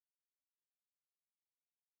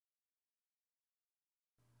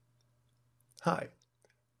Hi!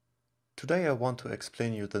 Today I want to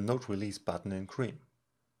explain you the Note Release button in Cream.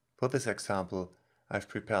 For this example, I've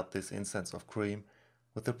prepared this instance of Cream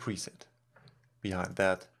with a preset. Behind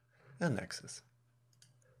that, an axis.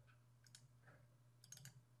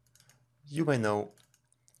 You may know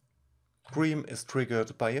Cream is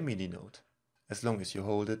triggered by a MIDI note. As long as you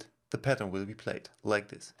hold it, the pattern will be played, like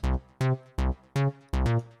this.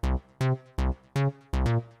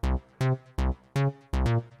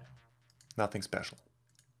 Nothing special.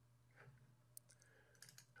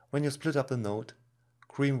 When you split up the note,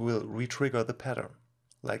 Cream will re-trigger the pattern,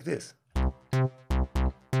 like this.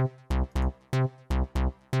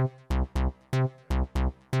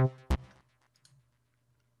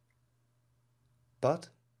 But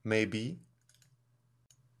maybe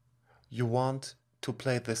you want to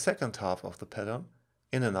play the second half of the pattern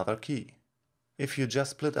in another key. If you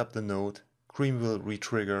just split up the note, Cream will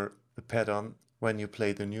re-trigger the pattern when you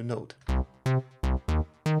play the new note.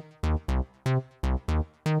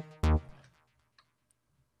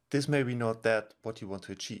 This may be not that what you want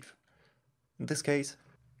to achieve. In this case,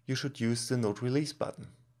 you should use the Note Release button.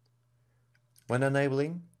 When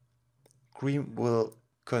enabling, Cream will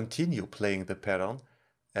continue playing the pattern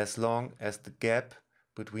as long as the gap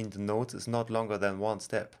between the notes is not longer than one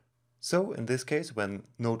step. So in this case, when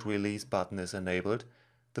Note Release button is enabled,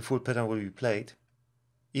 the full pattern will be played,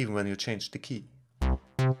 even when you change the key.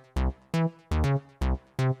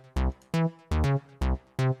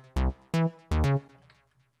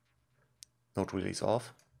 Note Release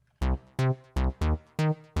off.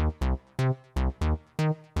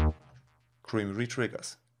 Cream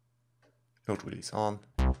re-triggers. Note Release on.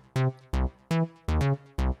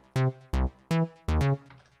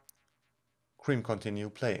 Cream continue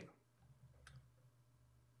playing.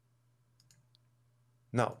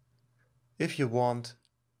 Now, if you want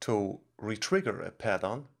to re-trigger a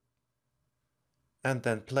pattern and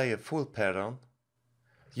then play a full pattern,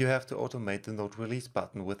 you have to automate the Note Release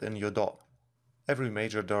button within your DAW. Every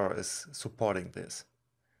major DAW is supporting this.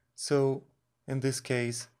 So, in this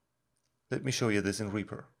case, let me show you this in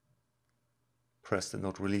Reaper. Press the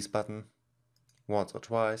Note Release button once or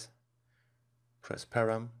twice, press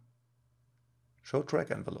Param, show track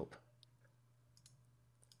envelope.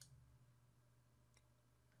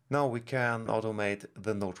 Now we can automate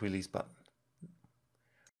the Note Release button.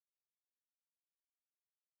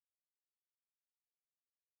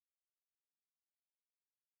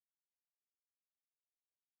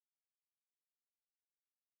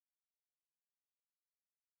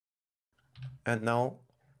 And now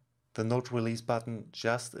the Note Release button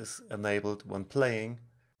just is enabled when playing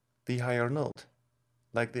the higher note,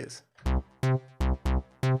 like this.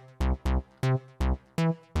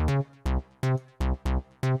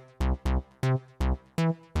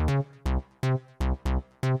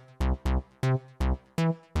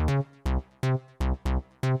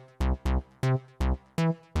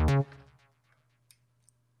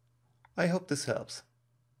 I hope this helps.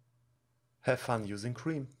 Have fun using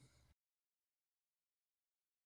Cream.